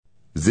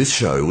This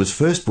show was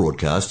first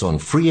broadcast on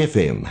Free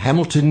FM,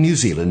 Hamilton, New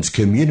Zealand's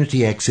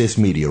community access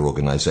media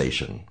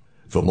organisation.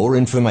 For more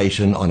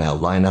information on our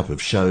lineup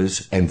of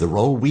shows and the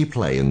role we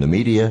play in the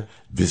media,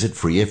 visit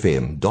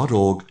freefm.org.nz.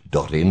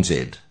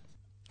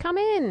 Come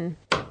in.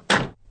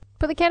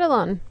 Put the kettle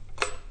on.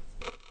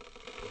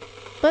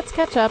 Let's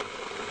catch up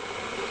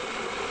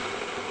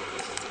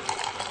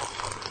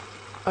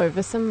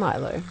over some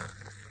Milo.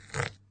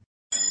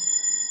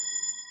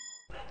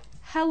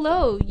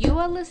 Hello, you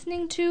are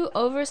listening to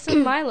Over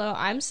Some Milo.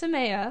 I'm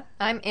Sumaiya.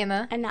 I'm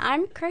Emma. And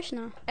I'm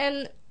Krishna.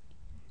 And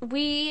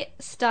we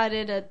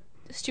started a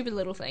stupid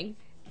little thing,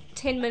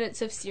 10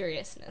 minutes of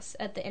seriousness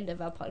at the end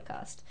of our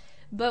podcast.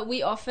 But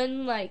we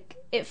often,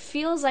 it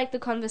feels like the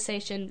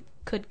conversation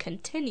could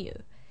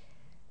continue.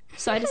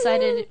 So I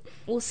decided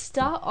we'll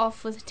start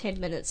off with 10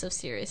 minutes of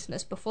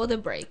seriousness before the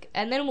break,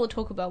 and then we'll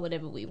talk about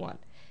whatever we want.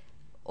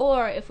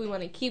 Or if we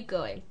want to keep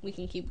going, we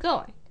can keep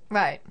going.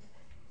 Right.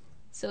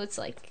 So it's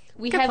like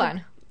we Good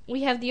plan.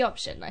 We have the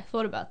option. I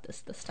thought about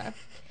this time.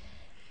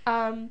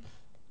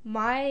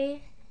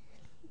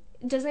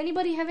 Does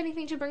anybody have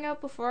anything to bring up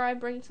before I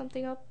bring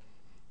something up?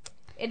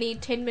 Any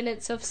 10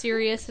 minutes of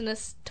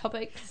seriousness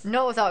topics?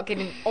 Not without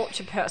getting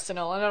ultra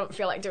personal. I don't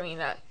feel like doing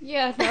that.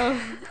 Yeah, no.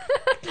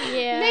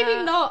 Yeah.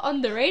 Maybe not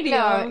on the radio.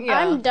 No, yeah.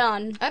 I'm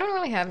done. I don't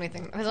really have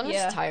anything because I'm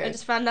just tired. I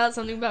just found out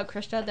something about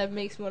Krishna that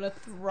makes me want to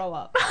throw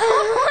up.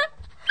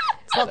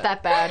 It's not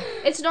that bad.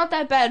 It's not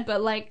that bad,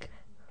 but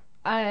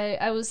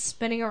I was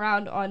spinning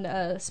around on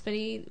a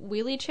spinny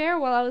wheelie chair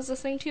while I was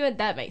listening to it.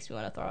 That makes me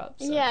want to throw up.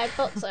 So. Yeah, I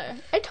thought so.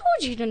 I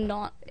told you to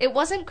not. It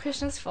wasn't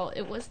Krishna's fault.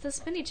 It was the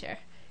spinny chair.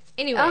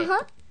 Anyway.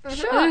 Uh-huh.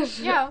 Sure.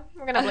 Yeah,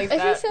 we're gonna believe If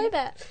that. you say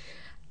that.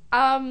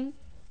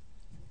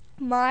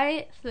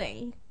 My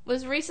thing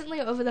was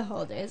recently over the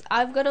holidays,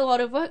 I've got a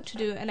lot of work to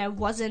do and I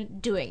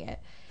wasn't doing it.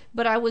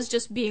 But I was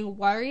just being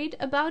worried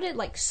about it,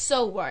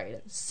 so worried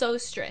and so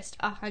stressed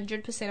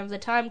 100% of the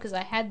time because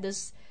I had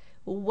this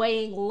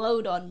weighing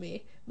load on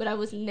me, but I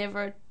was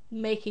never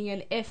making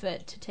an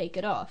effort to take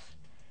it off.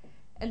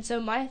 And so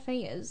my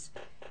thing is,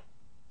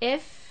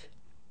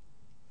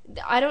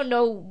 I don't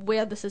know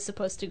where this is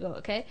supposed to go,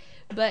 okay?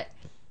 But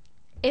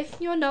if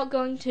you're not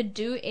going to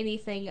do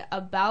anything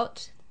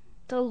about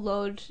the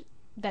load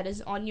that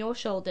is on your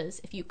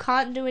shoulders, if you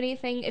can't do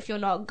anything, if you're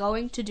not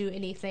going to do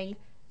anything,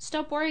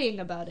 stop worrying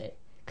about it.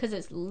 Because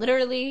it's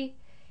literally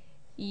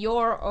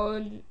your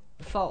own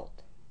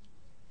fault.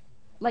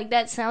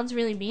 That sounds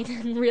really mean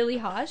and really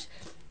harsh,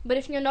 but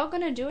if you're not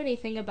going to do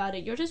anything about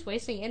it, you're just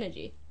wasting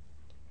energy.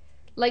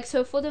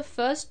 So for the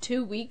first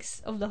 2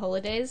 weeks of the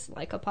holidays,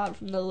 apart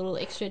from the little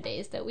extra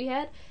days that we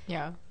had,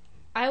 Yeah.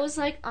 I was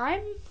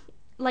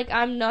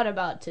I'm not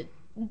about to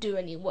do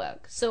any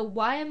work, so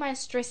why am I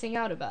stressing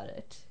out about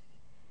it?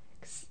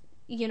 'Cause,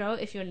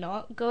 if you're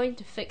not going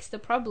to fix the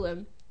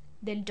problem,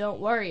 then don't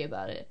worry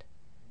about it.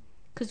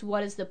 Because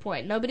what is the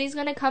point? Nobody's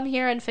going to come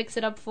here and fix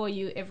it up for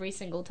you every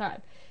single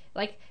time.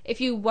 If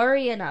you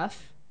worry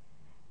enough,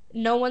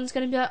 no one's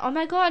going to be like, oh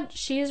my god,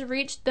 she has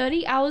reached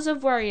 30 hours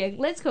of worrying.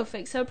 Let's go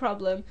fix her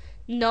problem.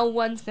 No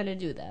one's going to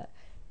do that.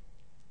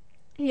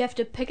 You have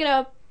to pick it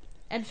up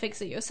and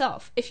fix it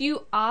yourself. If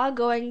you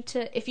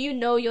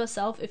know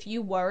yourself, if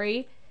you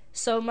worry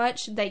so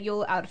much that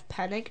you'll, out of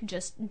panic,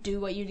 just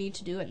do what you need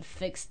to do and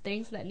fix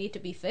things that need to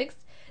be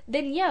fixed,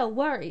 then yeah,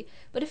 worry.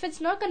 But if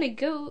it's not going to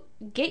go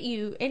get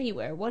you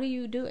anywhere, what are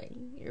you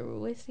doing? You're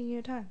wasting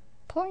your time.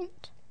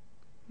 Point.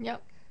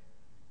 Yep.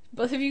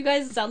 Both of you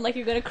guys sound like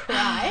you're gonna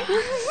cry.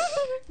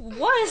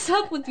 What is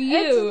up with It's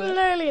you?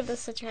 literally the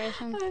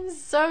situation. I'm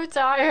so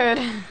tired.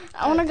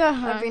 I want to go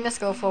home. I've been to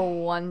school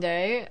for one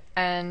day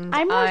and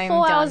I'm on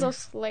 4 hours of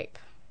sleep.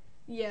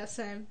 Yeah,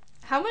 same.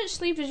 How much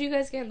sleep did you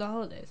guys get in the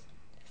holidays?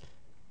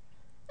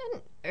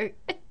 A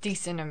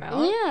decent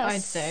amount, Yeah.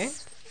 I'd say.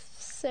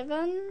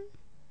 7?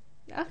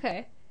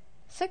 Okay.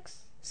 6?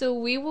 So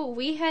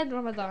we had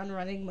Ramadan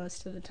running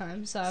most of the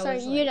time, so I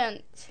was you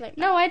didn't sleep?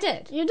 No, I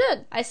did. You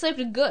did? I slept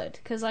good,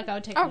 because I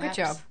would take Oh, naps. good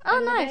job. Oh,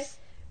 in the day. nice.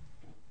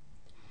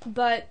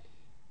 But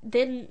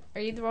then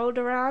Eid rolled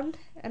around,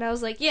 and I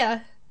was like,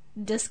 yeah,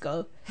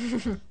 disco.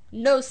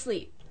 No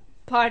sleep.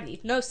 Party.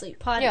 No sleep.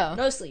 Party. Yeah.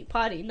 No sleep.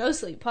 Party. No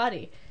sleep.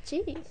 Party.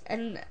 Jeez.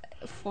 And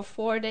for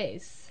 4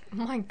 days. Oh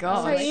my So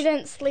god. you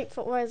didn't sleep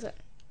for, what is it?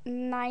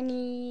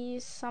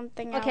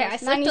 90-something hours? Okay, I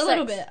slept a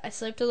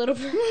little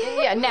 96.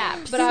 bit. Yeah,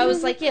 naps. But I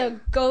was like, yeah,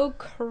 go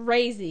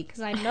crazy,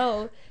 because I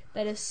know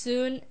that as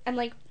soon,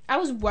 and I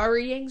was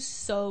worrying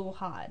so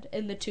hard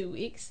in the 2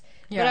 weeks,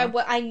 Yeah.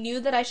 but I knew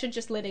that I should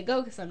just let it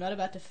go, because I'm not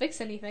about to fix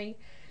anything,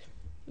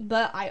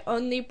 but I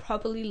only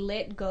properly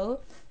let go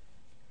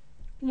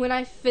when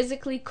I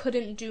physically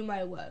couldn't do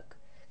my work.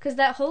 Because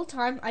that whole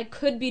time, I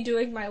could be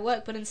doing my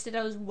work, but instead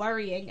I was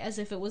worrying as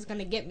if it was going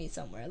to get me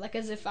somewhere.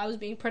 As if I was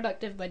being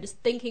productive by just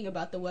thinking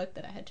about the work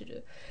that I had to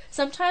do.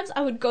 Sometimes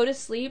I would go to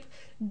sleep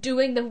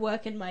doing the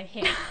work in my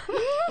head.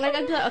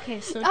 I'd be like, okay,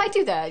 so... I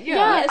do that,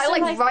 yeah. Yeah, so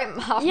I write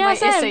half Yeah, my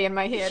same. essay in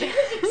my head.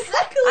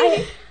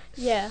 Exactly!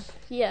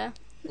 Yeah.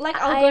 Like,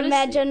 I'll I go to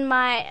imagine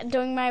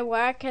doing my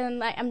work and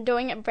like I'm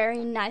doing it very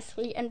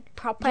nicely and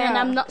proper, and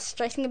Yeah. I'm not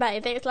stressing about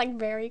it. It's like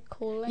very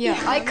cool. and Yeah,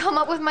 I fun. come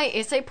up with my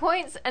essay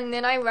points and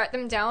then I write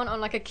them down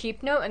on like a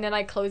keep note and then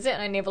I close it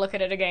and I never look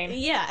at it again.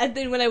 Yeah, and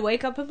then when I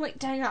wake up, I'm like,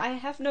 dang, I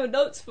have no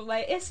notes for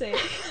my essay.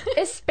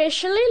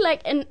 Especially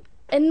like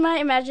in my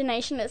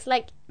imagination, it's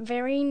like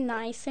very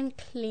nice and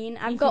clean.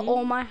 I've got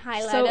all my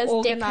highlighters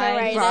organized.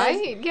 decorated.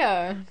 Right?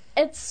 Yeah.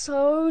 It's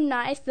so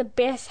nice. The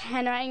best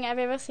handwriting I've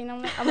ever seen.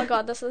 I'm like, oh my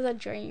god, this is a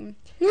dream.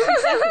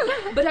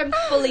 But I'm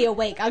fully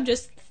awake. I'm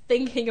just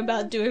thinking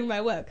about doing my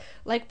work.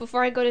 Like,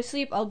 before I go to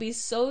sleep, I'll be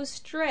so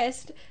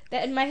stressed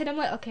that in my head I'm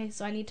like, okay,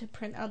 so I need to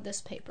print out this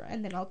paper,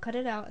 and then I'll cut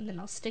it out, and then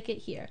I'll stick it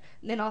here,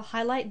 and then I'll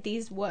highlight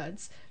these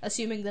words,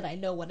 assuming that I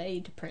know what I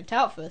need to print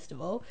out first of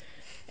all.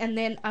 And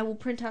then I will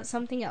print out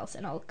something else,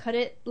 and I'll cut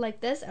it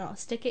like this, and I'll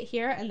stick it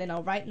here, and then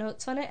I'll write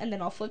notes on it, and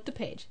then I'll flip the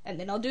page, and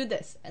then I'll do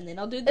this, and then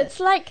I'll do this. It's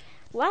like,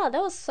 wow,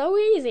 that was so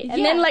easy.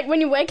 And then Yeah. like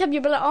when you wake up,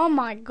 you'll be like, oh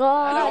my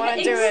god. I don't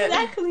wanna do it.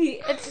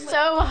 Exactly. It's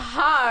so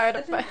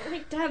hard. But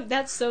Like, damn,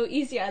 that's so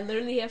easy. I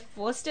literally have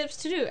 4 steps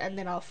to do, and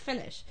then I'll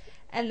finish.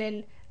 And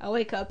then I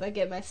wake up, I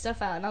get my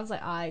stuff out, and I was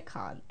like, I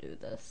can't do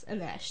this.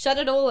 And then I shut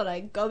it all, and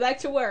I go back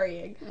to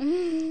worrying.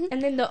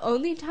 And then the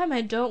only time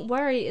I don't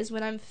worry is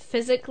when I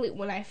physically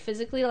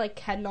like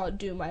cannot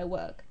do my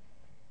work.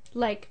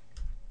 Like,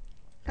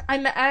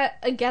 I'm at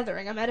a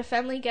gathering. I'm at a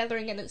family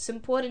gathering, and it's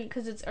important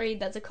because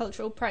that's a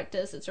cultural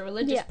practice. It's a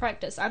religious Yeah.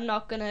 practice. I'm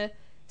not gonna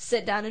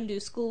sit down and do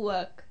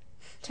schoolwork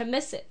to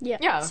miss it. Yeah.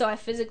 yeah. So I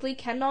physically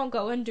cannot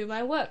go and do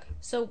my work.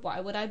 So why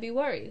would I be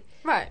worried?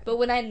 Right. But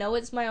when I know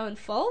it's my own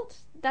fault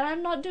that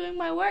I'm not doing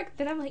my work,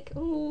 then I'm like,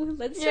 ooh,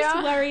 let's just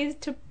Yeah. worry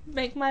to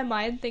make my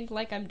mind think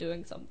like I'm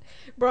doing something.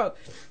 Bro,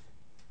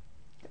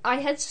 I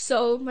had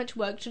so much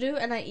work to do,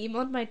 and I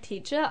emailed my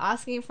teacher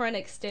asking for an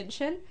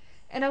extension,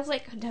 and I was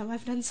like, damn,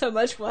 I've done so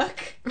much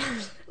work.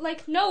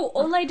 Like, no,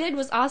 all I did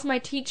was ask my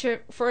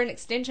teacher for an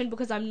extension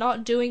because I'm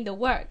not doing the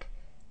work.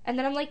 And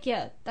then I'm like,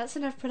 yeah, that's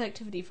enough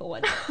productivity for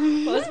one.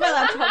 Close my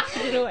laptop,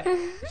 put it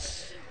away.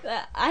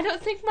 I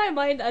don't think my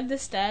mind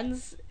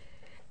understands.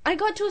 I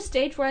got to a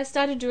stage where I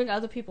started doing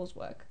other people's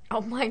work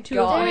Oh my to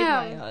god. avoid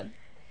Damn. my own.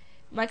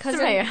 My cousin,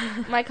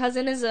 Sumaiya. my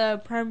cousin is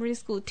a primary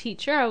school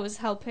teacher. I was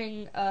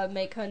helping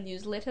make her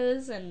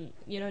newsletters and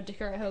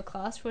decorate her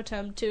class for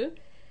term 2.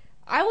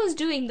 I was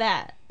doing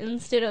that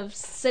instead of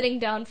sitting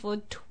down for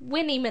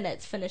 20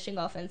 minutes finishing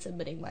off and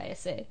submitting my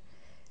essay.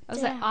 I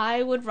was like, Damn.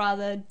 I would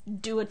rather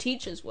do a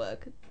teacher's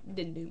work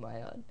than do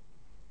my own.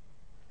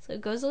 So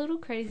it goes a little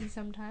crazy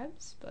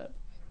sometimes, but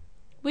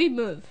we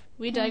move.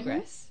 We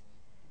digress.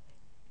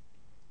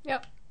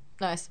 Yep.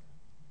 Nice.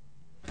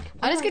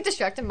 I just get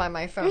distracted by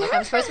my phone. Like,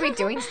 I'm supposed to be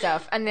doing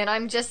stuff, and then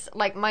I'm just,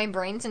 like, my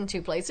brain's in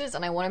 2 places,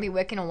 and I want to be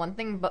working on one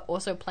thing, but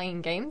also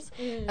playing games.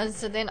 And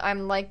so then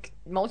I'm, like,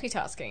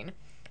 multitasking.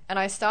 And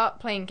I start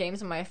playing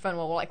games on my phone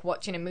while, like,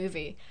 watching a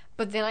movie.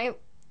 But then I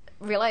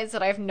realize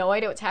that I have no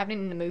idea what's happening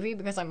in the movie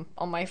because I'm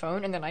on my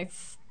phone, and then I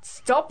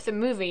stop the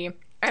movie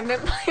and then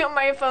play on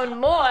my phone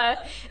more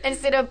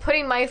instead of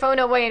putting my phone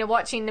away and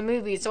watching the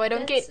movie, so I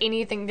don't get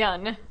anything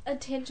done.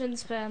 Attention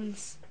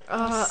spans.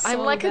 I'm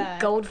So like bad.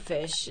 a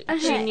goldfish,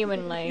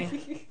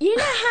 genuinely. You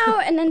know how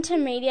in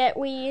intermediate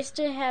we used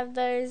to have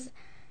those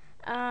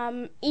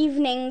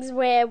evenings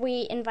where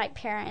we invite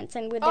parents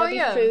and where there'll be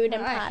yeah. food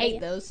and I party.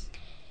 hate those.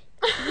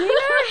 You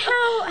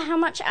know how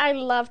much I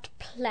loved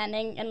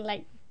planning and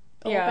like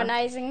Yeah.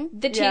 organizing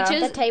The Yeah.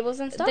 teachers, the tables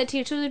and stuff. the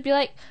teachers would be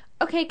like,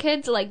 "Okay,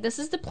 kids, like this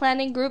is the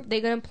planning group.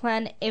 They're gonna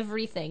plan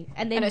everything."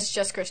 And then And it's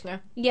just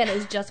Krishna. yeah, and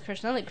it's just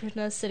Krishna. Like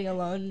Krishna's sitting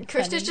alone.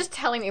 Krishna's planning. just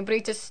telling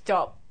everybody to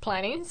stop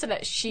planning so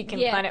that she can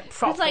plan it It's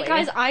properly. like,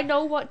 guys, I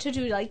know what to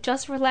do. Like,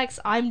 just relax.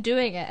 I'm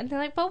doing it. And they're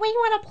like, but we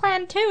want to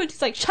plan too. And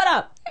she's like, shut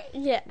up.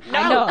 Yeah.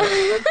 I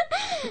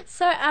know.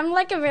 So I'm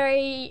like a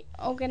very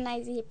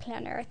organizing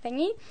planner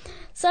thingy.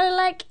 So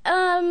like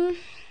damn,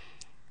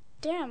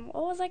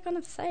 what was I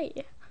gonna say?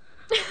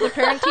 The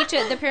parent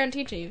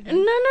teacher. evening.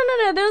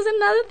 No. There was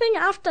another thing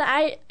after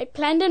I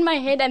planned in my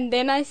head and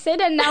then I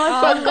said it and now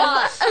I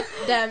forgot.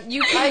 Damn,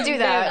 you. I do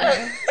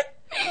that.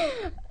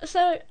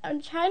 So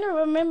I'm trying to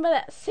remember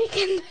that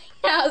second thing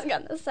I was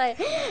gonna say.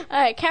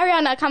 Alright, carry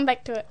on, I'll come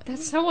back to it.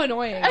 That's so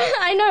annoying.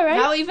 I know, right?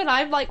 Now even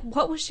I'm like,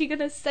 what was she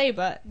gonna say?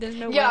 But there's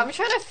no. Yeah, way. I'm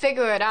trying to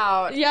figure it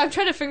out. Yeah, I'm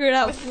trying to figure it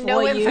out for No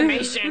you.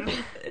 information.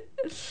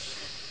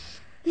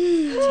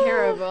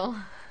 Terrible.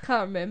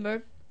 Can't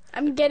remember.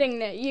 I'm getting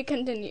there. You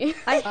continue.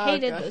 I Oh,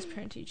 hated God. those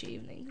parent-teacher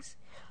evenings.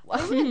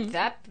 Wasn't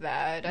that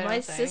bad? I my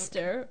don't think.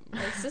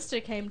 sister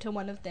came to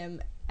one of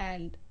them,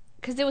 and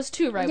because there was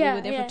 2, right? Yeah, we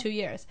were there yeah. for 2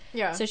 years.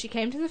 Yeah. So she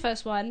came to the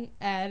first one,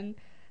 and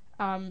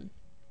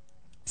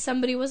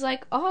somebody was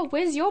like, "Oh,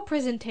 where's your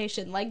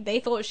presentation?" Like they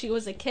thought she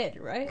was a kid,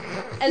 right?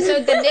 And so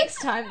the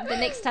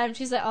next time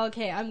she's like, oh,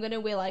 "Okay, I'm gonna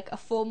wear like a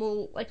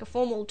formal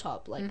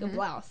top, like a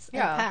blouse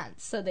Yeah. and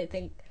pants," so they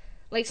think,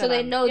 like, so That they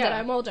I'm- know that yeah.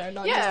 I'm older,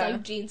 not just Yeah.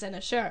 like jeans and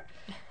a shirt.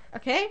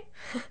 Okay,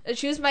 and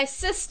she was my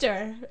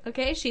sister.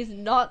 Okay, she's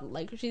not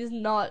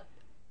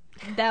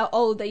that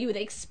old that you would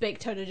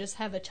expect her to just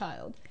have a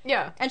child.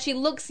 Yeah. And she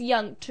looks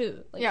young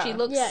too. Like Yeah. she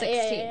looks 16,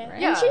 right?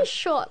 Yeah. And she's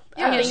short.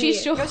 Yeah,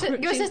 she's short.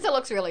 Your sister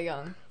looks really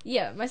young.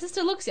 Yeah, my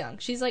sister looks young.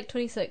 She's like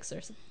 26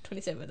 or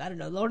 27. I don't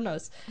know. Lord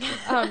knows.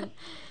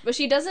 But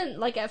she doesn't,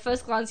 like, at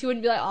first glance, you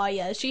wouldn't be like, oh,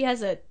 yeah, she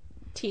has a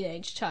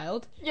teenage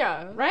child.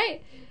 Yeah.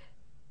 Right?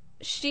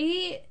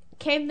 She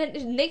came the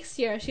next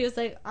year. She was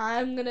like,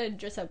 I'm going to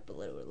dress up a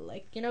little.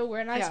 Like, you know,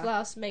 wear a nice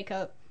blouse,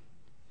 makeup.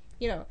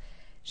 You know.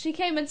 She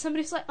came and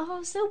somebody's like,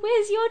 oh, so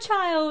where's your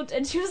child?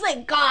 And she was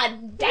like,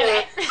 God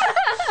damn it.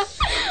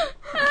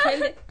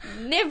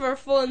 And never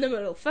fall in the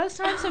middle. First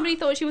time somebody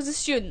thought she was a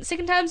student.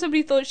 Second time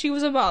somebody thought she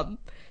was a mum.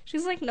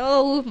 She's like,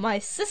 no, my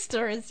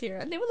sister is here.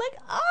 And they were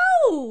like,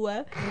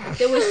 oh.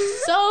 They were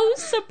so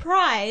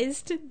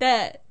surprised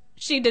that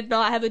she did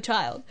not have a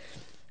child.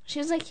 She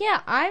was like, yeah,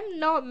 I'm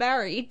not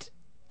married.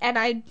 And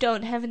I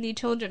don't have any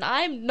children.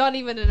 I'm not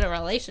even in a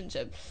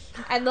relationship.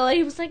 And the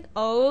lady was like,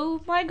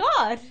 oh my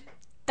God.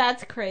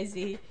 That's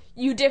crazy.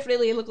 You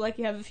definitely look like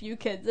you have a few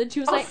kids. And she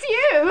was like,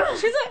 few?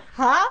 She was like,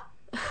 huh?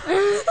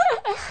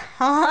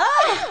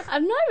 Huh?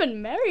 I'm not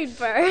even married,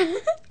 bro.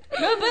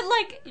 No, but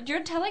like,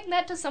 you're telling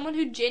that to someone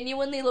who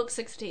genuinely looks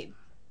 16.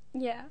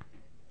 Yeah.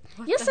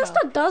 What Your the sister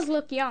hell? does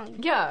look young.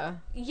 Yeah.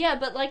 Yeah,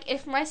 but like,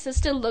 if my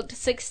sister looked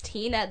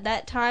 16 at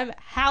that time,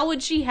 how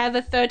would she have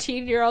a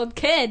 13-year-old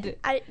kid?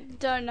 I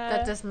don't know.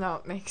 That does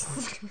not make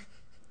sense.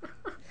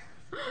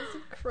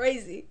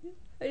 Crazy.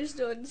 I just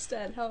don't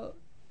understand how...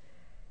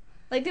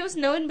 Like, there was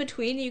no in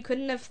between. You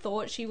couldn't have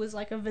thought she was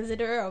like a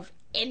visitor of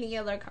any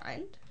other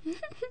kind.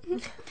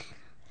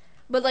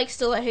 But like,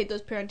 still, I hate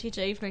those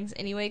parent-teacher evenings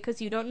anyway,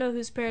 because you don't know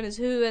whose parent is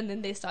who, and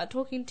then they start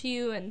talking to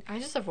you, and... I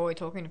just avoid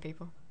talking to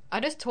people. I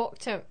just talk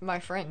to my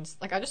friends.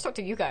 Like, I just talk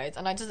to you guys,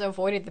 and I just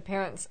avoided the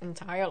parents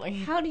entirely.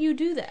 How do you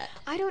do that?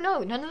 I don't know.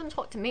 None of them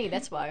talk to me,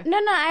 that's why. No,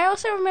 I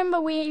also remember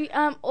we,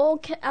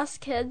 us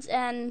kids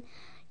and,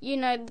 you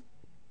know,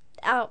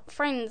 our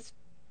friends,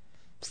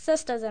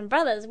 sisters and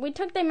brothers, we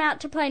took them out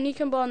to play nuke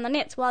and ball on the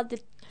nets while the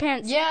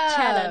parents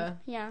chatted.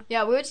 Yeah.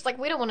 Yeah, we were just like,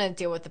 we don't want to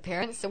deal with the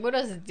parents, so we'll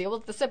just deal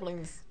with the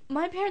siblings.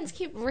 My parents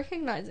keep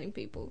recognizing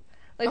people.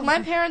 Like, my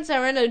parents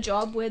are in a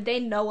job where they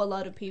know a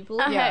lot of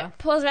people. Okay, Yeah.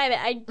 pause right there.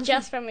 I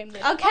just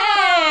remembered.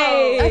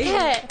 Okay!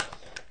 Okay.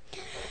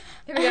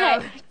 Here we go.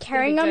 Okay,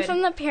 carrying on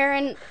from the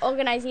parent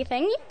organising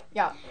thing.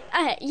 Yeah.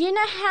 Okay, you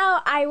know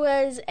how I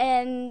was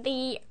in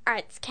the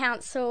arts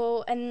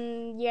council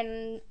in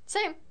year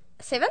Same.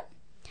 7?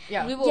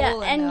 Yeah. We were Yeah,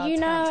 all in and the you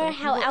arts know council.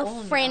 how We were all our in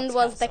the friend arts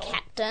was the council.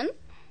 captain?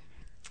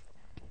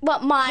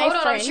 Well, my Hold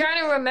on, friend. I'm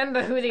trying to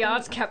remember who the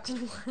arts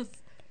captain was.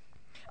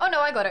 Oh no,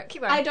 I got it.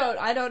 Keep going.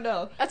 I don't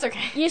know. That's okay.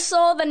 You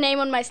saw the name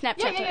on my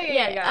Snapchat.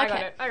 Yeah, I got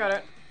okay. it. I got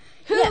it.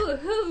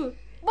 Who?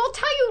 We'll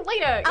tell you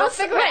later. You'll I'll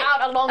figure wait. it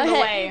out along the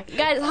Okay, way.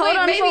 guys, hold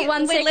on for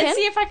 1 second. Let's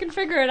see if I can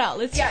figure it out.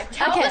 Yeah,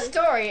 tell Okay. the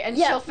story and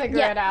Yeah, she'll figure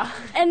yeah. it out.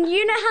 And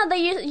you know how there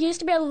used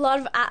to be a lot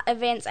of art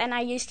events, and I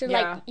used to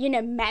Yeah. like, you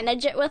know,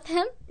 manage it with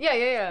him. Yeah.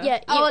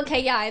 Yeah. Oh,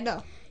 okay, yeah, I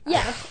know.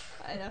 Yeah.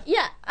 I know.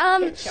 Yeah.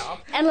 Good job.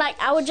 And like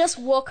I would just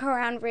walk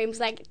around rooms,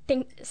 like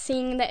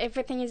seeing that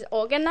everything is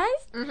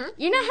organized. Mhm.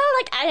 You know how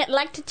like I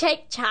like to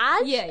take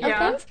charge Yeah, of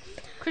yeah. things.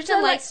 Kristen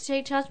So, like- likes to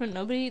take charge, but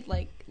nobody,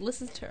 like,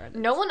 listens to her.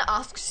 No one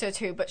asks her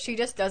to, but she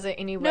just does it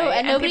anyway. No,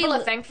 and nobody people are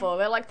li- thankful.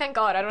 They're like, thank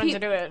God, I don't have to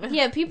do it.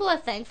 Yeah, people are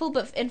thankful,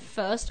 but in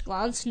first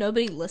glance,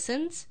 nobody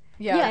listens.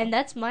 Yeah. And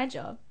that's my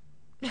job.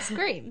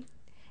 Scream.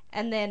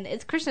 And then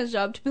it's Kristen's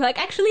job to be like,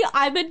 actually,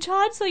 I'm in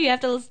charge, so you have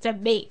to listen to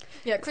me.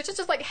 Yeah, Christian's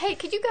just like, hey,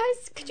 could you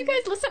guys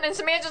listen? And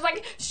Sumaiya's just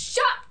like,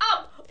 shut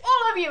up,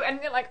 all of you. And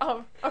they're like,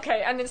 oh,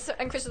 okay. And then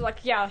and Christian's like,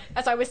 yeah,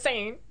 as I was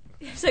saying.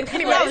 It's like,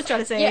 that's what I was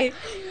trying to say. Yeah.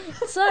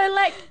 So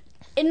like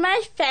in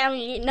my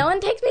family, no one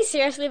takes me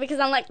seriously because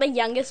I'm like the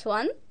youngest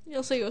one.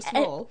 Also, you're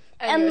small.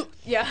 And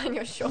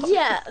you're short.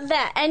 Yeah,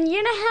 that. And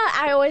you know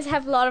how I always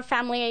have a lot of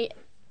family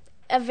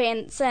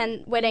events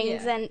and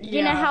weddings, Yeah. and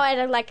you know Yeah. how I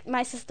did like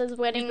my sister's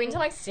wedding You've been to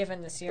like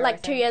 7 this year. I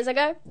like 2 think. years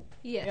ago.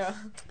 Yes. Yeah.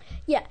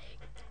 Yeah,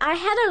 I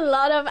had a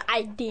lot of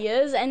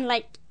ideas and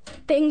like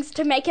things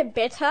to make it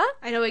better.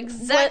 I know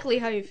exactly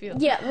how you feel.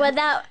 Yeah,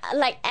 without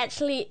like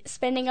actually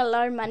spending a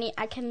lot of money,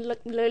 I can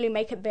literally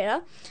make it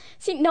better.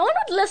 See, no one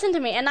would listen to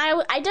me, and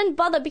I didn't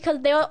bother because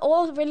they were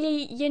all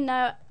really, you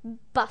know,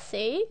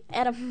 bussy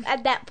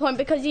at that point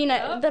because, you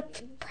know, the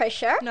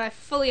pressure. No, I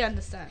fully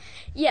understand.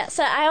 Yeah,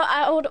 so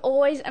I would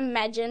always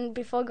imagine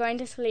before going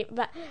to sleep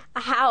about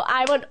how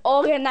I would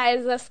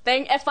organize this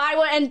thing if I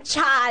were in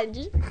charge.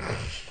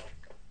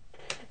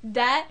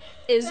 That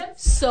is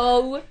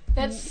so...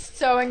 That's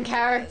so in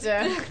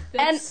character.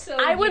 And so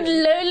I would you.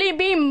 literally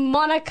be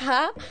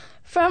Monica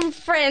from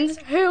Friends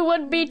who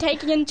would be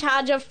taking in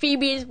charge of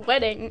Phoebe's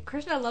wedding.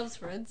 Krishna loves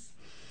Friends.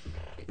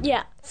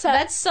 Yeah, so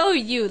That's so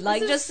you.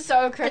 Like, This is just...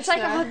 so It's like,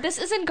 Krishna. oh, this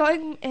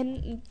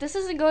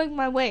isn't going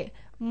my way.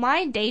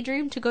 My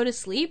daydream to go to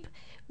sleep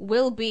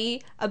will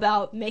be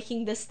about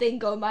making this thing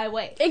go my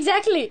way.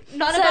 exactly.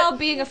 Not So, about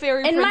being a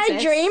fairy in princess.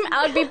 my dream,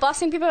 I would be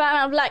bossing people around.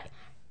 I'd be like,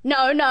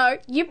 no,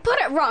 you put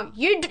it wrong.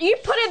 You put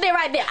it there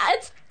right there.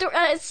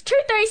 it's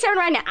 2:37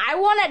 right now. I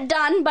want it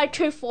done by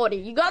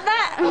 2:40. You got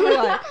that? Oh my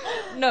god.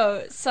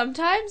 No,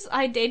 sometimes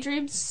I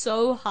daydream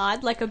so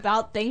hard, like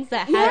about things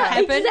that have Yeah,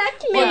 happened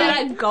exactly. or that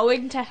are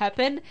going to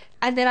happen,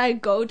 and then I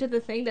go to the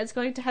thing that's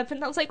going to happen,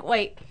 and I was like,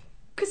 wait,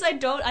 because I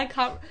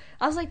can't.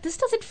 I was like, this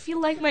doesn't feel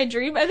like my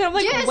dream, and then I'm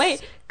like, Yes.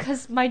 wait,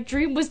 because my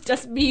dream was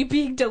just me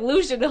being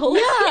delusional.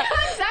 Yeah.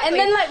 Exactly. And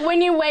then, like,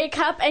 when you wake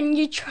up and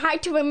you try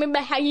to remember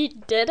how you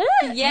did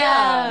it.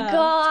 Yeah.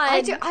 God.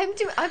 I'm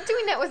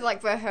doing that with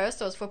like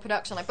rehearsals for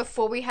production. Like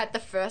before we had the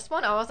first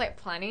one, I was like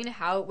planning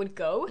how it would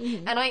go,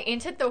 and I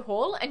entered the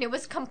hall, and it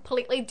was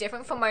completely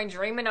different from my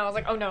dream, and I was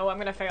like, oh no, I'm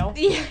gonna fail.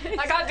 Yeah.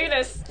 I can't do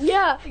this.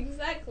 Yeah.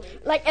 Exactly.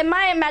 Like, in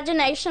my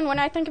imagination, when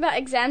I think about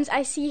exams,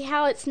 I see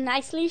how it's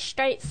nicely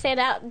straight set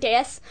out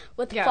desks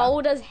with Yeah.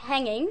 folders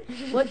hanging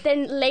with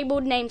then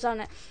labeled names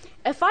on it.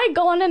 If I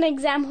go on an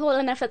exam hall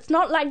and if it's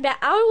not like that,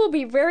 I will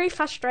be very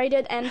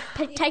frustrated and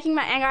taking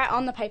my anger out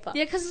on the paper.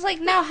 Yeah, because it's like,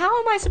 now how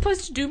am I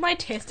supposed to do my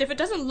test if it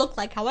doesn't look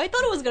like how I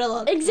thought it was gonna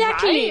look?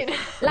 Exactly. Right?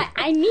 Like,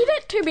 I need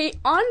it to be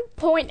on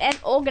point and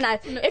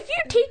organized. If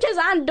you teachers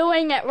aren't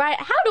doing it right,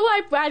 how do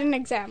I write an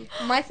exam?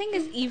 My thing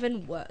is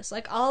even worse.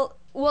 Like, well,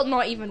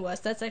 not even worse.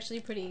 That's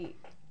actually pretty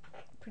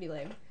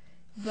lame.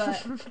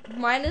 But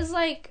mine is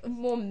like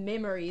more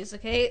memories,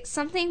 okay?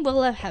 Something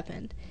will have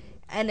happened.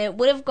 And it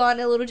would have gone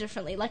a little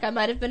differently. Like, I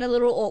might have been a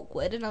little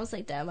awkward, and I was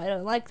like, damn, I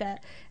don't like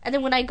that. And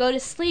then when I go to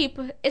sleep,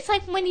 it's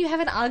like when you have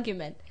an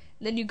argument.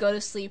 Then you go to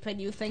sleep and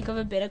you think of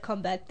a better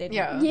comeback than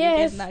Yeah. you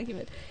Yes. get an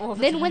argument. All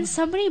the Then time. when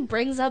somebody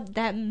brings up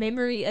that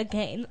memory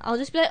again, I'll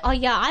just be like, oh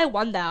yeah, I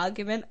won that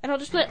argument. And I'll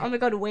just be like, oh my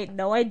god, wait,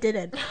 no, I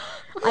didn't.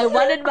 I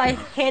won in my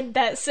head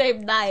that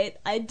same night.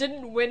 I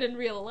didn't win in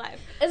real life.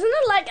 Isn't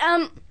it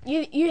like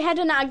you had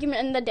an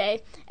argument in the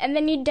day and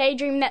then you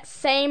daydream that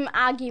same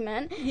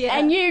argument Yeah.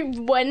 and you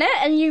win it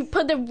and you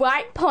put the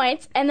right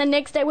points and the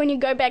next day when you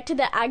go back to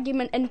the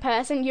argument in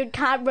person you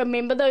can't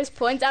remember those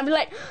points. I'll be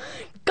like,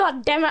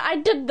 god damn it, I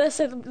did this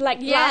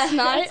last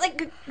night. It's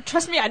like,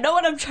 trust me, I know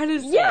what I'm trying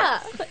to say.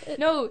 Yeah.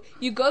 No,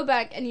 you go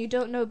back and you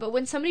don't know, but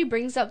when somebody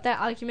brings up that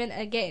argument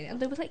again, and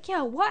they were like,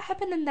 yeah, what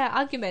happened in that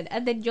argument?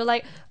 And then you're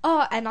like,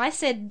 oh, and I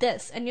said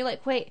this. And you're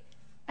like, wait,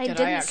 I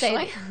Did I didn't say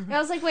actually? that. And I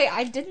was like, wait,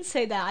 I didn't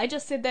say that. I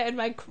just said that in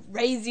my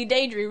crazy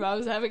daydream I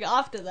was having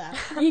after that.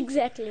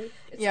 Exactly.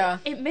 Yeah.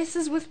 It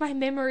messes with my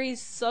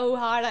memories so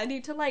hard. I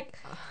need to, like,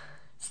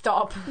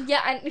 Stop.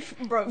 yeah, and,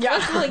 bro, Yeah.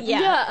 first of all,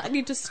 Yeah. I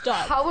need to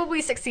stop. How will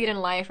we succeed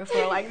in life if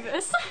we're like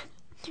this?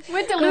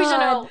 We're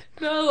delusional.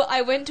 No,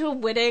 I went to a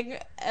wedding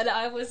and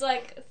I was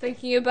like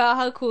thinking about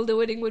how cool the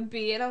wedding would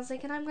be, and I was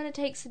like, and I'm gonna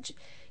take such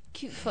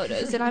cute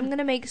photos, and I'm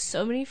gonna make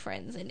so many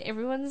friends, and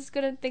everyone's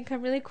gonna think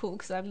I'm really cool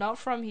because I'm not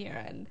from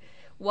here and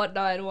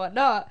whatnot and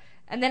whatnot.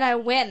 And then I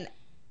went,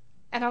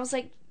 and I was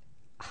like,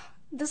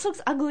 this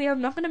looks ugly. I'm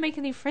not gonna make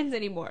any friends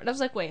anymore. And I was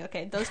like, wait,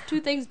 okay, those two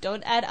things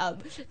don't add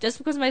up. Just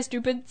because my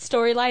stupid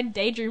storyline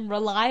daydream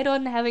relied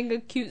on having a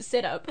cute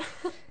setup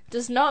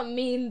does not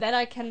mean that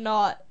I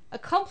cannot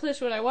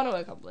accomplish what I want to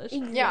accomplish.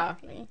 Yeah.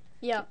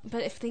 Yeah.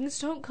 But if things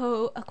don't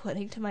go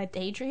according to my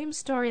daydream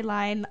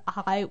storyline,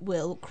 I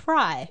will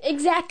cry.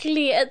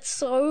 Exactly. It's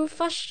so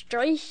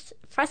frustrating.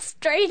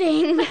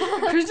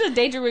 Krista's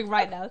daydreaming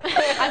right now.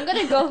 I'm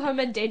gonna go home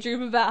and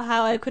daydream about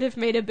how I could have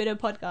made a better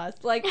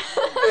podcast. Like,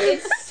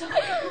 it's so...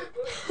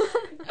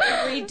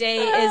 Every day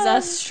is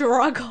a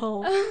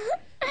struggle.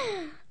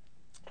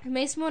 It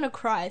makes me want to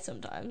cry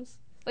sometimes.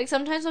 Like,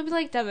 sometimes I'll be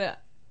like, damn it,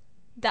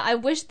 that I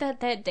wish that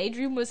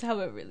daydream was how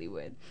it really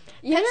went.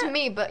 That's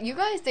me, but you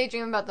guys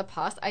daydream about the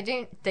past. I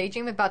don't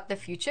daydream about the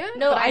future.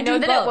 No, but I I know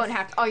do that both. it won't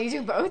happen. Oh, you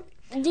do both?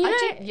 Do you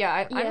know?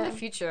 I'm the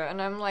future,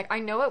 and I'm like, I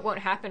know it won't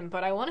happen,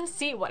 but I want to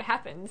see what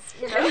happens.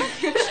 You know?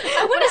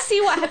 I want to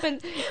see what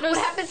happens. No, what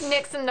happens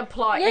next in the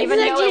plot, Yeah, even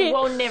though exactly. it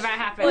will never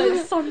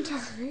happen.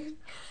 sometimes.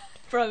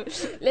 Bro,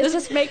 Let's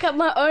just make up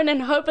my own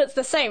and hope it's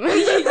the same.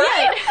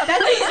 right.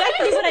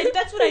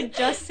 That's what I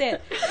just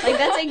said. Like,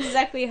 that's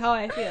exactly how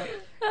I feel.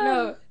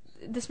 No,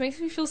 this makes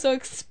me feel so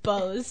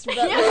exposed.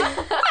 But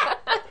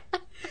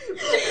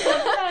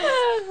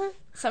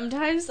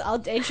sometimes I'll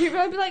daydream and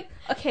I'll be like,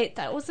 okay,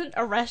 that wasn't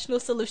a rational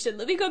solution.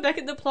 Let me go back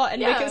in the plot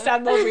and make Yeah. it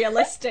sound more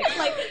realistic.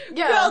 Like,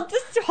 Yeah. well,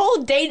 this whole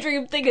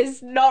daydream thing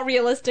is not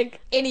realistic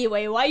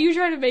anyway. Why are you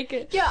trying to make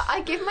it? Yeah,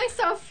 I give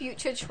myself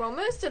future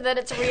trauma so that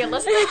it's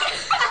realistic.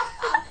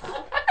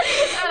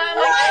 And I'm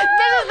like,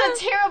 this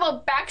is a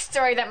terrible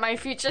backstory that my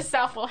future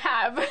self will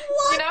have.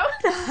 You know?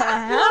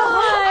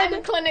 I'm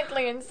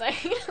clinically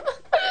insane.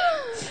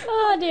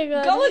 Oh dear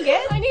God. Go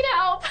again. I need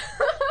help.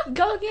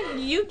 Go again.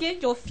 You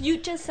give your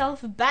future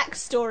self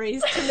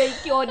backstories to make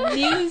your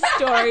new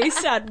story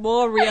sound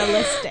more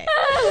realistic.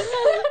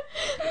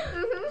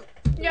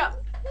 Yeah.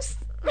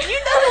 You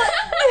know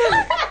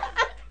what?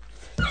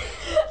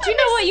 Do you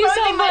know what you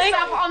Exposing sound like?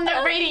 myself on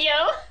the radio.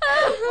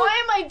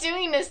 Why am I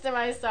doing this to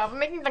myself? I'm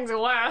making things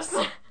worse.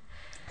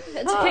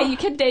 It's okay. You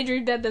can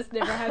daydream that this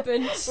never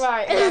happened.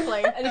 Right,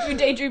 exactly. And if you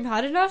daydream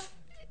hard enough,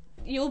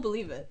 you'll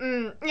believe it.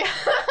 Yeah.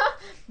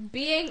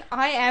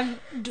 I am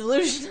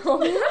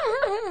delusional.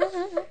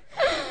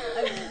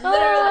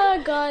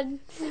 Oh god.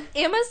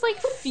 Emma's like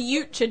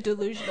future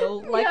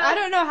delusional. Like, Yeah. I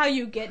don't know how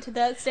you get to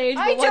that stage.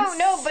 I but don't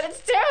know, but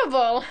it's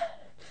terrible.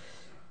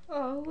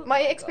 Oh,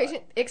 My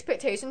God.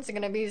 expectations are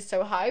gonna be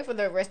so high for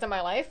the rest of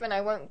my life, and I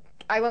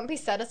won't be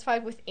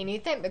satisfied with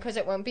anything because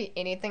it won't be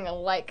anything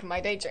like my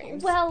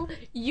daydreams. Well,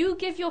 you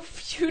give your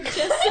future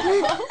self.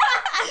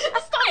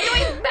 Stop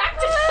going back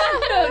to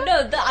that.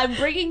 No, I'm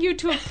bringing you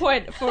to a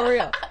point for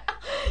real.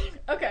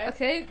 Okay.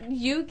 Okay,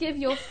 you give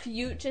your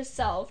future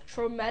self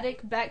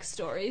traumatic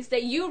backstories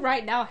that you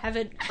right now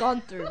haven't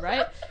gone through,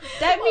 right?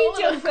 That means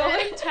All you're of it.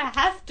 going to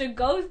have to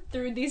go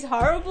through these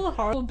horrible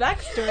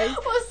backstories.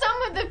 Well,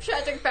 some of the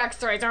tragic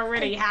backstories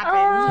already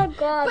happened. Oh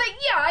god. But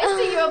yeah, I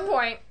see your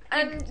point.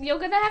 And you're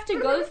gonna have to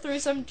go through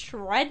some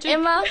tragic,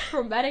 Emma.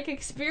 traumatic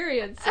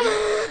experiences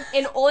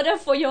in order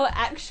for your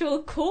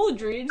actual cool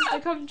dreams to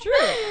come true.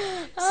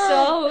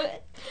 So,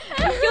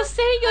 you're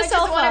setting I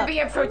yourself just want up. to be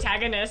a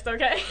protagonist,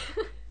 okay?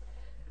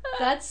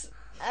 That's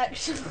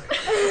actually...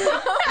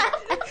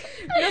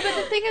 No, but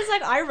the thing is,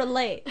 like, I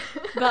relate,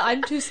 but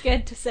I'm too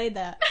scared to say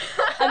that.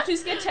 I'm too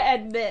scared to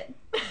admit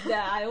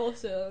that I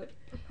also...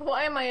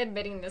 Why am I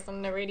admitting this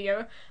on the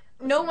radio?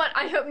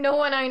 I hope no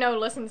one I know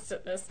listens to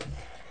this.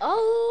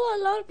 Oh,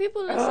 a lot of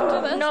people listen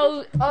to this.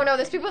 No, Oh no,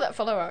 there's people that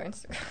follow our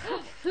Instagram.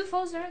 who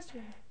follows our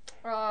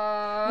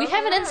Instagram? We We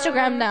have an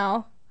Instagram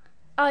now.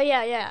 Oh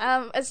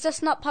yeah. It's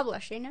just not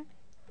published, you know.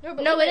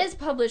 No, it is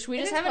published. We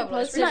It just is haven't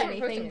published. posted We haven't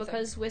posted anything anything.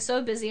 because we're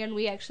so busy and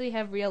we actually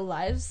have real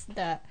lives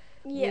that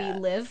Yeah. we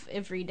live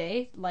every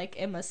day. Like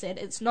Emma said,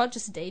 it's not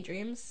just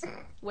daydreams.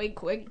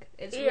 Wink, wink.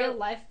 It's Yeah. real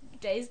life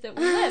days that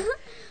we live.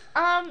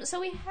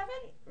 So we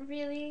haven't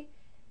really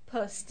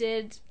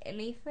posted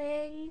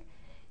anything,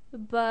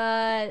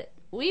 but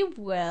we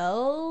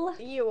will.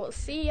 You will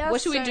see us.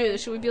 What should we soon. do?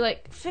 Should we be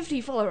like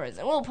 50 followers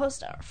and we'll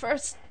post our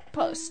first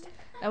post?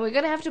 And we're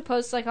gonna have to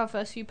post like our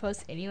first few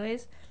posts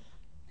anyways.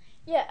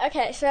 Yeah.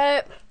 Okay.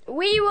 So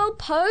we will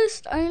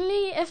post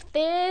only if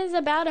there's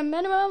about a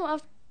minimum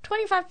of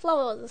 25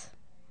 followers.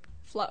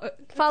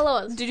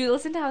 Followers. Did you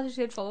listen to how she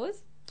said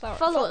followers?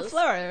 Followers.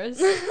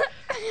 Followers.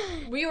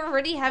 We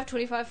already have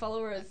 25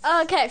 followers.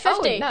 Okay,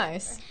 50. Oh,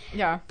 nice.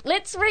 Yeah.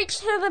 Let's reach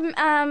to the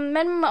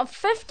minimum of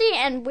 50,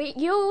 and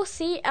you'll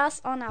see us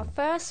on our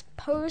first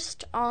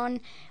post on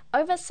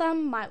Over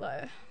Some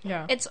Milo.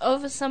 Yeah. It's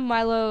over some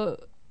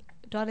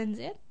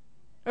Milo.nz?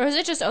 Or is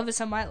it just over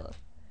some Milo?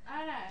 I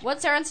don't know.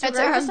 What's our Instagram? It's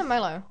over some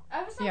Milo.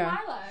 Over some Yeah.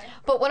 Milo.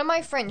 But one of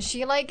my friends,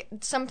 she like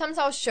sometimes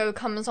our show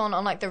comes on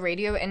like the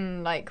radio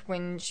and like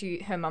when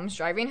her mum's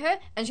driving her,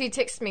 and she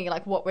texts me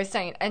like what we're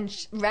saying, and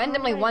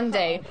randomly one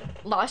day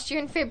last year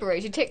in February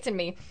she texted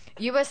me,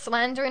 "You were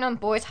slandering on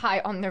Boys High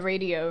on the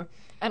radio,"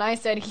 and I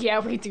said, "Yeah,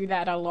 we do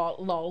that a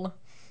lot, lol."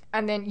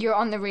 And then you're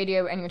on the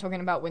radio and you're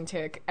talking about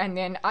Windhoek, and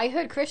then I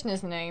heard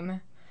Krishna's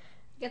name.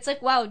 It's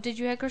like, wow, did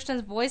you hear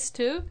Christian's voice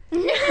too?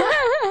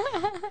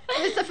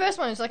 It's the first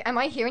one. It's like, "Am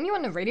I hearing you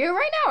on the radio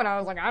right now?" And I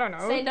was like, "I don't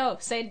know." Say no.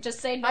 Just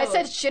say no. I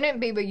said, "Shouldn't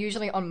be, but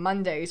usually on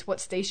Mondays. What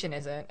station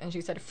is it?" And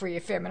she said, "Free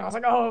FM." And I was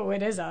like, "Oh,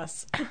 it is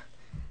us."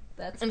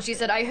 That's And she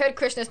said, "I heard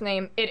Krishna's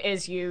name. It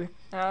is you."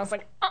 And I was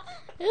like, oh.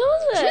 Who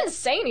was She it? didn't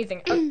say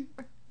anything.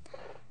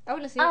 I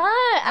want to see it.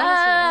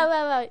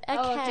 Oh,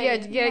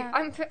 okay. yeah.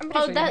 I'm pretty Oh,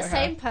 sure you that know her.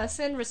 same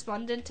person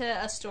responded to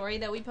a story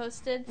that we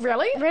posted.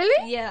 Really?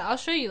 Really? Yeah, I'll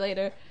show you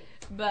later.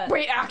 But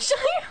Wait, actually?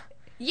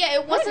 yeah,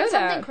 it wasn't know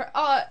something.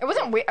 that. It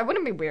wasn't weird. It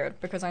wouldn't be weird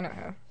because I know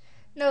her.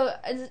 No,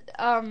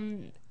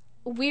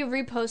 we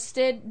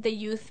reposted the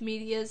youth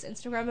media's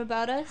Instagram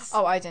about us.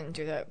 Oh, I didn't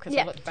do that because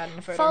Yeah. it looked bad in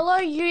the photo. Follow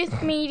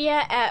Youth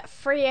Media at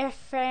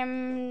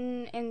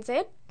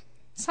FreeFMNZ.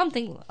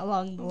 Something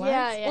along the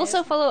lines. Yeah,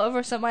 Also follow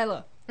over some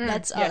Milo.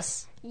 That's yes.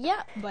 us.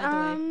 Yeah. By the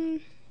way.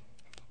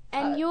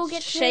 And you'll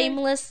get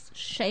to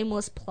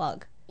shameless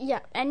plug. Yeah,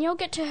 and you'll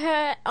get to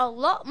hear a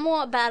lot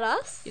more about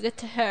us You get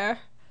to her.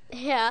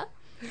 here,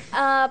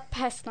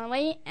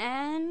 personally,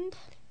 and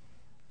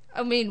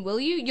I mean, will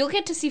you? You'll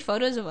get to see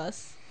photos of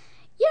us.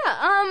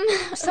 yeah.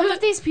 Some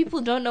of these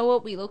people don't know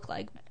what we look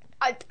like.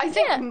 I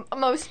think Yeah.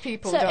 Most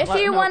people So don't if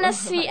like you know want to what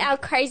see our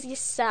crazy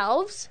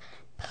selves,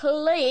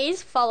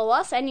 please follow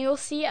us, and you'll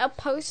see a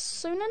post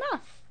soon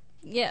enough.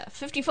 Yeah,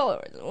 50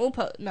 followers. We'll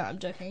post. No, I'm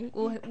joking.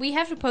 We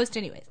have to post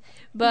anyways.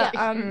 But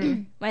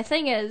my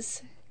thing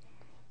is,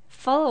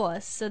 follow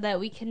us so that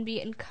we can be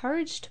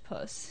encouraged to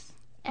post.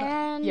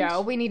 And Yeah,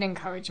 we need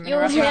encouragement. You'll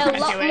or else we're hear not a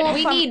gonna lot do it. more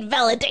We from- need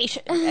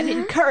validation and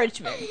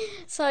encouragement.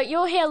 so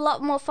you'll hear a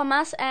lot more from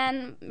us,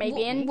 and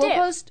maybe in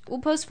depth. We'll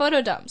post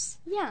photo dumps.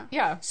 Yeah.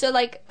 Yeah. So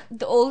like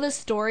all the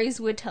stories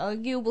we're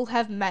telling you will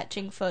have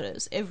matching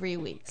photos every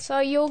week. So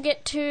you'll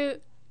get to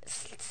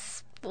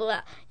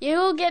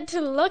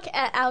look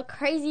at our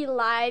crazy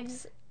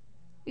lives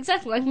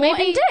Exactly. Like more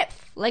maybe in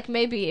depth. Like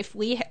maybe if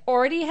we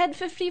already had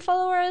 50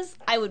 followers,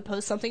 I would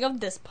post something of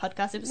this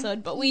podcast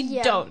episode, but we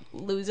Yeah. don't,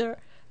 loser.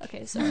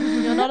 Okay, so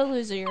you're not a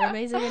loser. You're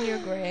amazing and you're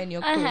great and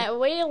you're cool.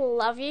 We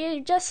love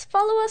you. Just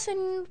follow us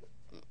and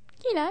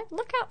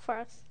look out for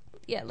us.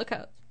 Yeah, look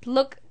out.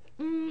 Look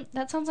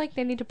that sounds like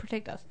they need to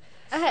protect us.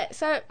 Okay,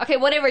 so Okay,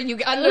 whatever, you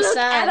look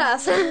understand. at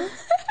us.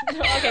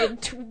 Okay,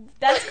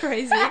 that's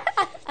crazy.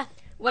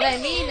 What I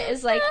mean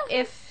is, like,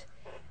 if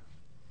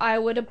I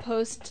were to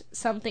post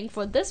something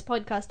for this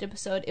podcast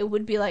episode, it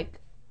would be like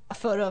a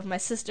photo of my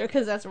sister,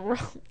 because that's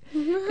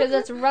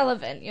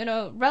relevant. You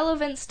know,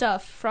 relevant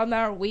stuff from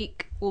our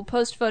week. We'll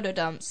post photo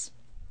dumps.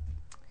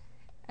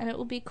 And it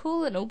will be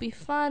cool, and it'll be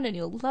fun, and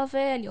you'll love it,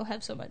 and you'll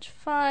have so much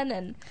fun,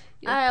 and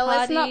you'll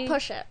let's party, not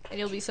push it. and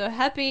you'll be so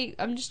happy.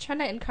 I'm just trying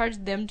to encourage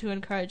them to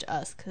encourage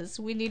us, because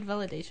we need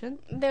validation.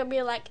 They'll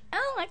be like,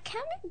 oh, I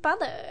can't be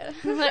bothered.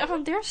 Like,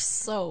 oh, they're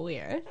so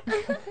weird.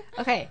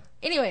 Okay,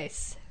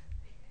 anyways,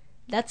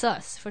 that's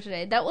us for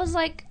today. That was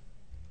like,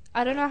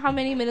 I don't know how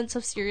many minutes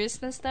of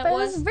seriousness that But it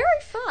was. was very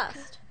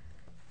fast.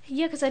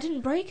 Yeah, because I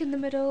didn't break in the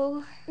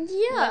middle.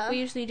 Yeah. Like we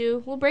usually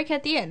do. We'll break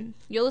at the end.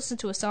 You'll listen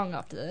to a song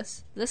after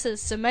this. This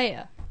is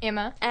Sumaiya.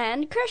 Emma.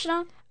 And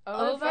Krishna.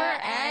 Over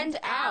and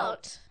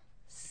out.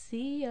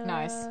 See ya.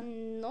 Nice.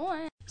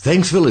 No.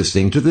 Thanks for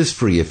listening to this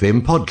Free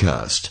FM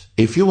podcast.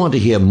 If you want to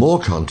hear more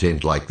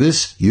content like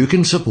this, you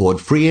can support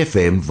Free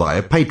FM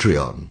via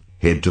Patreon.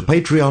 Head to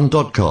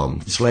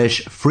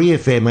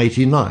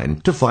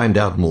patreon.com/freefm89 to find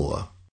out more.